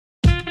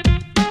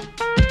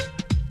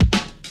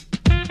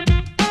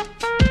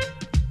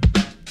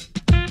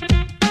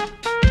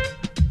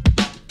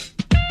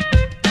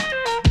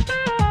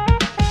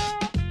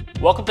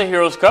Welcome to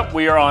Heroes Cup.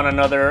 We are on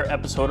another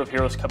episode of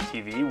Heroes Cup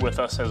TV. With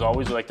us, as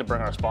always, we like to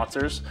bring our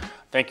sponsors.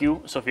 Thank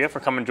you, Sophia, for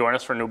coming and joining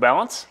us for New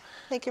Balance.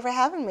 Thank you for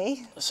having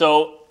me.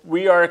 So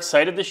we are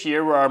excited this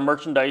year where our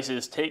merchandise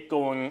is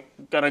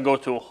gonna go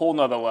to a whole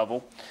nother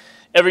level.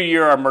 Every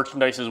year, our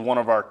merchandise is one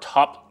of our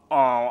top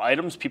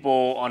items.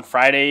 People on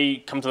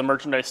Friday come to the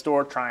merchandise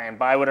store, try and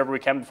buy whatever we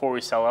can before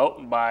we sell out.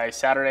 And by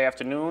Saturday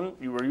afternoon,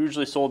 you were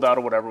usually sold out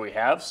of whatever we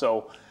have.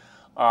 So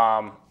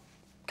kind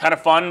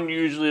of fun.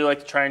 Usually like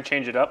to try and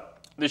change it up.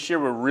 This year,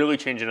 we're really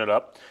changing it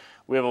up.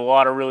 We have a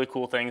lot of really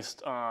cool things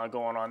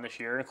going on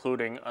this year,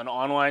 including an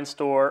online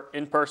store,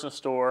 in-person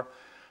store,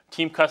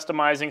 team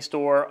customizing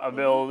store,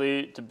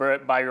 ability to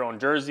buy your own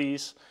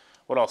jerseys.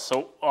 What else?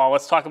 So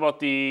let's talk about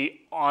the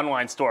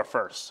online store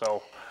first.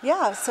 So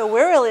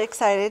we're really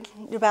excited,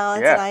 New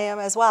Balance, and I am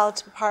as well,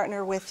 to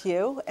partner with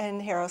you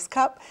in Heroes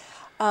Cup.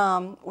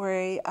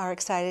 We are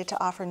excited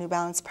to offer New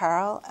Balance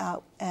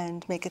apparel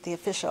and make it the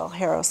official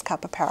Heroes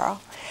Cup apparel.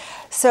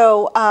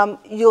 So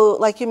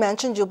like you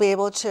mentioned, you'll be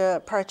able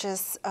to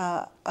purchase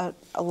a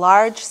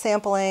large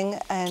sampling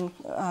and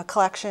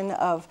collection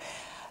of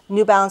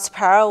New Balance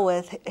apparel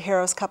with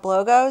Heroes Cup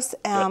logos,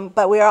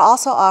 but we are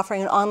also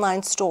offering an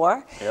online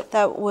store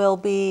that will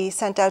be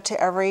sent out to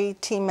every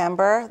team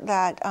member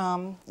that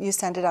you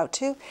send it out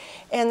to.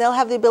 And they'll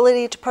have the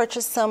ability to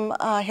purchase some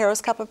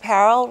Heroes Cup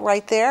apparel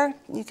right there.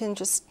 You can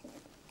just,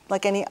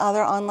 like any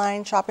other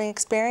online shopping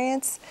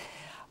experience.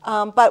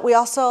 But we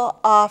also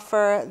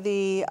offer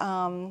the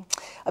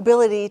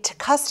ability to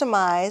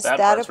customize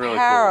that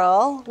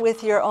apparel really cool.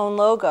 with your own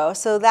logo.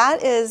 So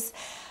that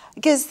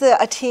gives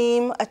a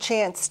team a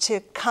chance to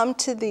come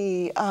to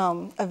the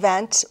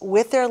event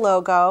with their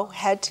logo,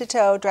 head to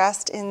toe,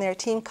 dressed in their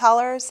team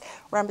colors,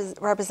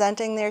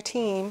 representing their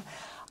team,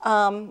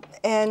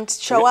 and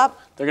show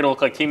up. They're going to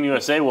look like Team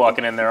USA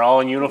walking in there, all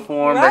in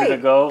uniform, ready to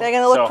go. They're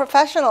going to look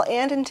professional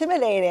and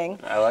intimidating.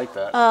 I like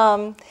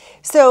that.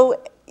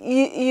 So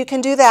you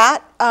can do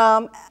that,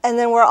 and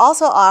then we're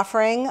also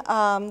offering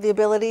the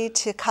ability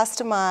to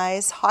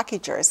customize hockey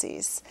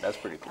jerseys. That's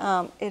pretty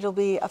cool. It'll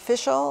be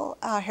official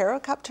Hero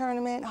Cup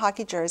tournament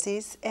hockey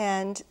jerseys,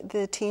 and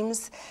the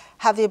teams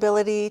have the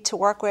ability to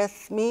work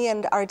with me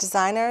and our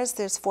designers.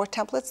 There's 4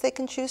 templates they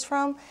can choose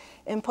from,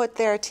 input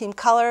their team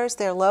colors,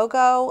 their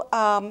logo,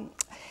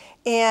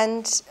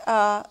 and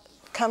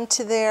come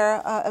to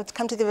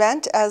the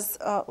event as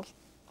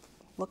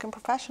looking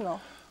professional.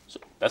 So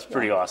that's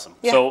pretty awesome.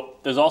 Yeah. So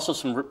there's also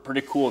some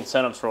pretty cool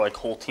incentives for like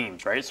whole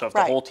teams, right? So if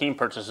the whole team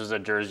purchases their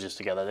jerseys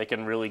together, they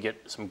can really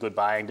get some good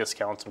buying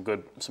discounts,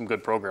 some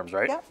good programs,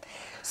 right? Yep.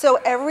 So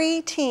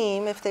every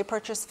team, if they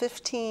purchase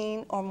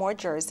 15 or more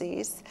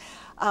jerseys,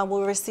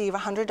 will receive a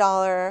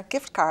 $100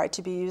 gift card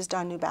to be used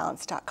on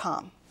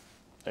newbalance.com.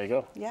 There you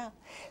go. Yeah.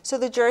 So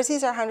the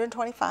jerseys are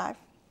 $125.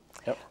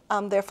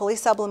 Yep. They're fully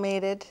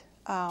sublimated.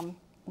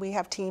 We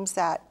have teams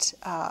that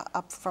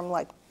up from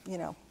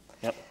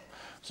Yep.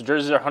 So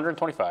jerseys are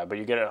 $125, but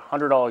you get a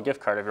 $100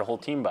 gift card if your whole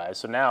team buys.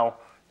 So now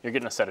you're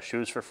getting a set of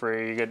shoes for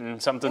free. You're getting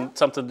something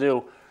to do,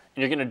 and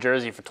you're getting a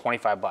jersey for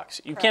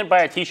 $25. You can't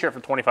buy a T-shirt for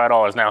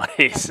 $25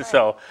 nowadays. Right.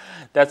 So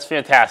that's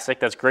fantastic.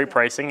 That's great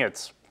pricing.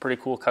 It's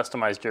pretty cool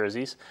customized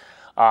jerseys.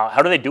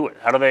 How do they do it?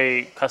 How do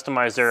they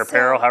customize their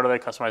apparel? How do they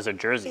customize their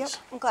jerseys? Yep.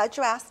 I'm glad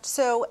you asked.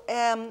 So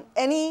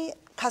any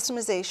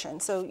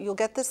customization. So you'll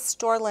get this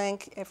store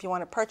link if you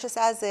want to purchase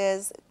as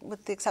is,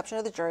 with the exception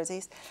of the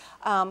jerseys.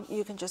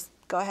 You can just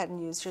go ahead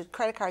and use your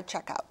credit card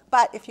checkout.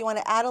 But if you want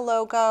to add a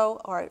logo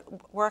or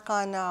work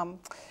on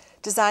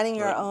designing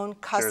your own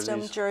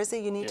custom jersey,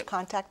 you need to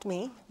contact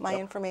me. My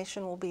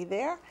information will be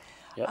there.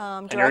 Yep.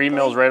 And your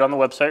email's right on the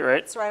website,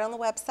 right? It's right on the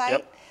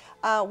website.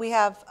 Yep. We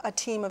have a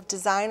team of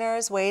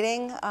designers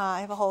waiting.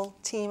 I have a whole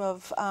team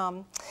of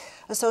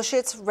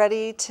associates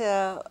ready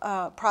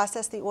to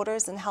process the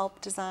orders and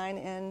help design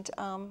and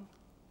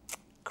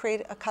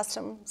create a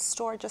custom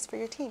store just for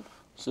your team.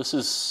 So this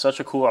is such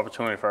a cool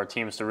opportunity for our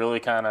teams to really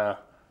kind of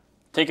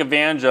take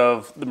advantage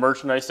of the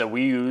merchandise that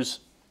we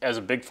use as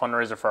a big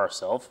fundraiser for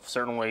ourselves.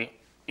 Certainly,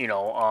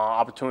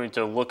 opportunity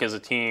to look as a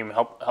team,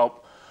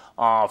 help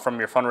from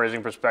your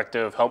fundraising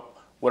perspective, help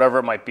whatever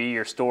it might be,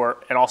 your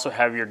store, and also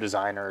have your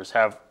designers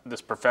have this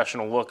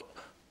professional look.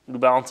 New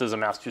Balance is a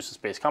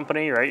Massachusetts-based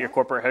company, right? Your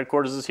corporate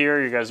headquarters is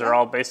here. You guys are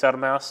all based out of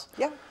Mass.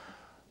 Yeah.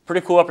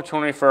 Pretty cool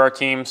opportunity for our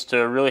teams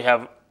to really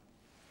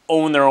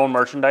own their own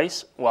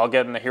merchandise while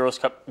getting the Heroes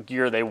Cup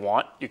gear they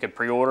want. You could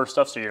pre-order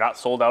stuff so you're not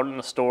sold out in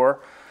the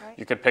store. Right.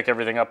 You could pick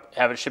everything up,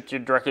 have it shipped to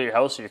you directly to your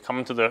house, so you're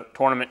coming to the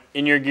tournament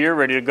in your gear,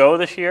 ready to go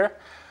this year.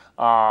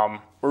 We're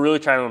really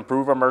trying to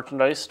improve our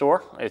merchandise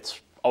store.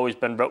 It's always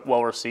been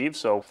well received,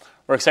 so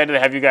we're excited to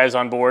have you guys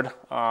on board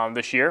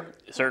this year.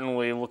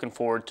 Certainly looking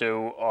forward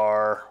to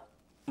our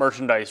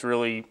merchandise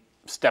really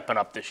stepping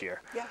up this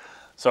year. Yeah.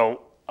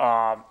 So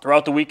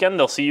throughout the weekend,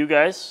 they'll see you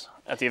guys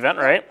at the event,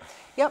 right?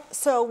 Yep,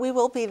 so we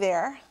will be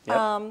there.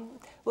 Yep.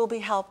 We'll be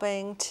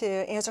helping to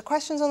answer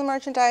questions on the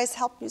merchandise,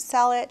 help you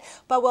sell it,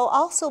 but we'll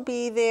also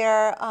be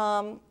there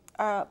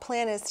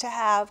plan is to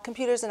have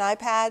computers and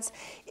iPads.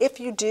 If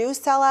you do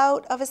sell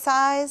out of a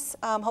size,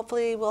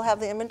 hopefully we'll have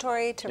the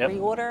inventory to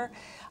reorder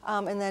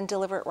and then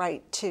deliver it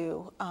right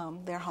to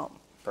their home.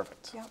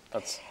 Perfect. Yep.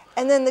 That's.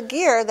 And then the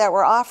gear that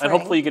we're offering. And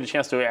hopefully you get a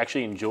chance to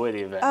actually enjoy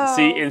the event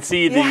and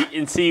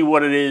see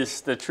what it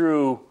is, the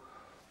true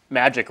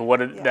magic of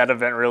what that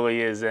event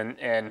really is,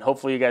 and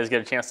hopefully you guys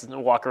get a chance to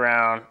walk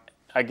around.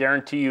 I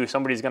guarantee you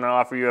somebody's going to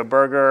offer you a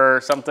burger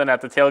or something at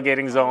the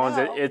tailgating zones.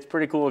 It's a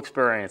pretty cool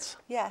experience.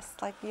 Yes,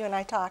 like you and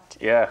I talked.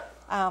 Yeah.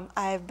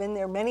 I've been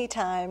there many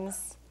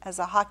times as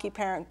a hockey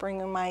parent,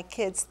 bringing my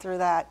kids through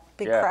that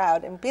big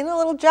crowd and being a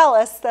little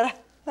jealous that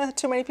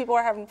too many people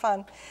are having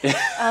fun.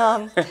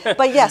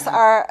 But yes,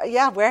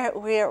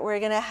 we're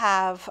going to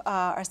have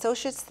our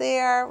associates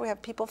there. We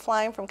have people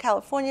flying from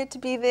California to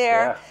be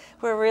there. Yeah.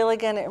 We're really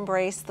going to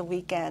embrace the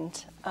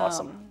weekend.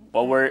 Awesome.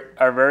 Well, we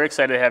are very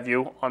excited to have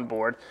you on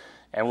board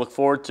and look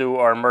forward to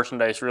our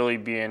merchandise really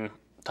being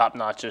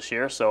top-notch this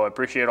year. So I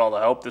appreciate all the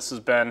help. This has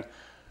been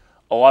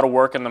a lot of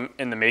work in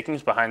the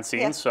makings behind the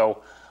scenes. Yeah.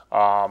 So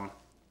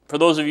for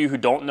those of you who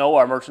don't know,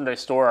 our merchandise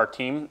store, our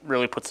team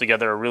really puts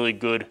together a really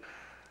good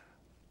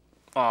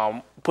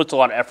puts a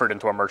lot of effort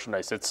into our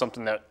merchandise. It's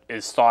something that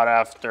is sought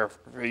after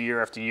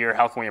year after year.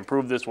 How can we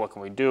improve this? What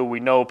can we do? We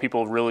know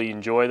people really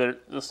enjoy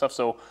this stuff.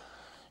 So,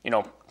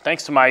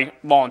 thanks to my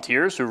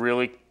volunteers who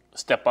really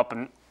step up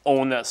and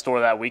own that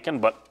store that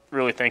weekend, but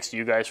really thanks to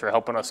you guys for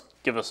helping us,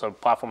 give us a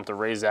platform to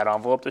raise that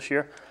envelope this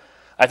year.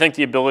 I think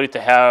the ability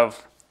to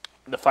have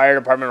the fire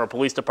department or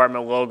police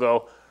department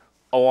logo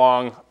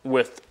along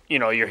with,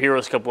 your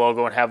Heroes Cup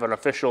logo and have an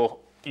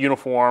official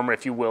uniform,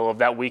 if you will, of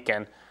that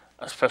weekend,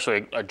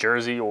 especially a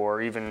jersey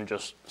or even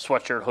just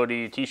sweatshirt,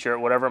 hoodie, t-shirt,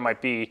 whatever it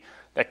might be,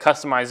 that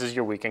customizes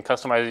your weekend,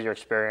 customizes your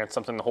experience,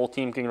 something the whole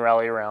team can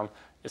rally around.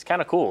 It's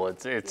kind of cool.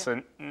 It's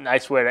a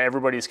nice way that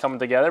everybody's coming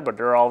together, but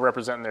they're all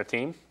representing their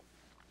team.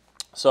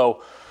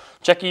 So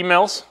check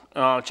emails,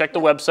 check the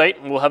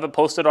website. We'll have it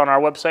posted on our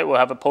website. We'll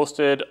have it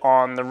posted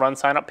on the Run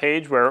Sign Up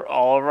page where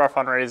all of our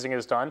fundraising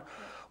is done.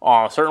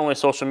 Certainly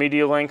social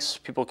media links.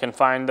 People can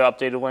find the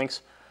updated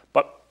links.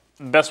 But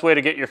the best way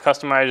to get your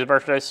customized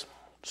merchandise,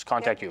 just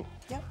contact you.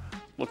 Yep.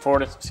 Look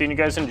forward to seeing you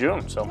guys in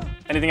June. So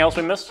anything else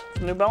we missed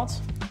from New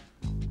Balance?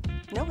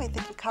 No, I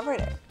think we covered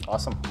it.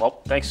 Awesome.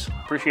 Well, thanks.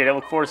 Appreciate it.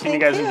 Look forward to seeing you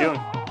guys in June.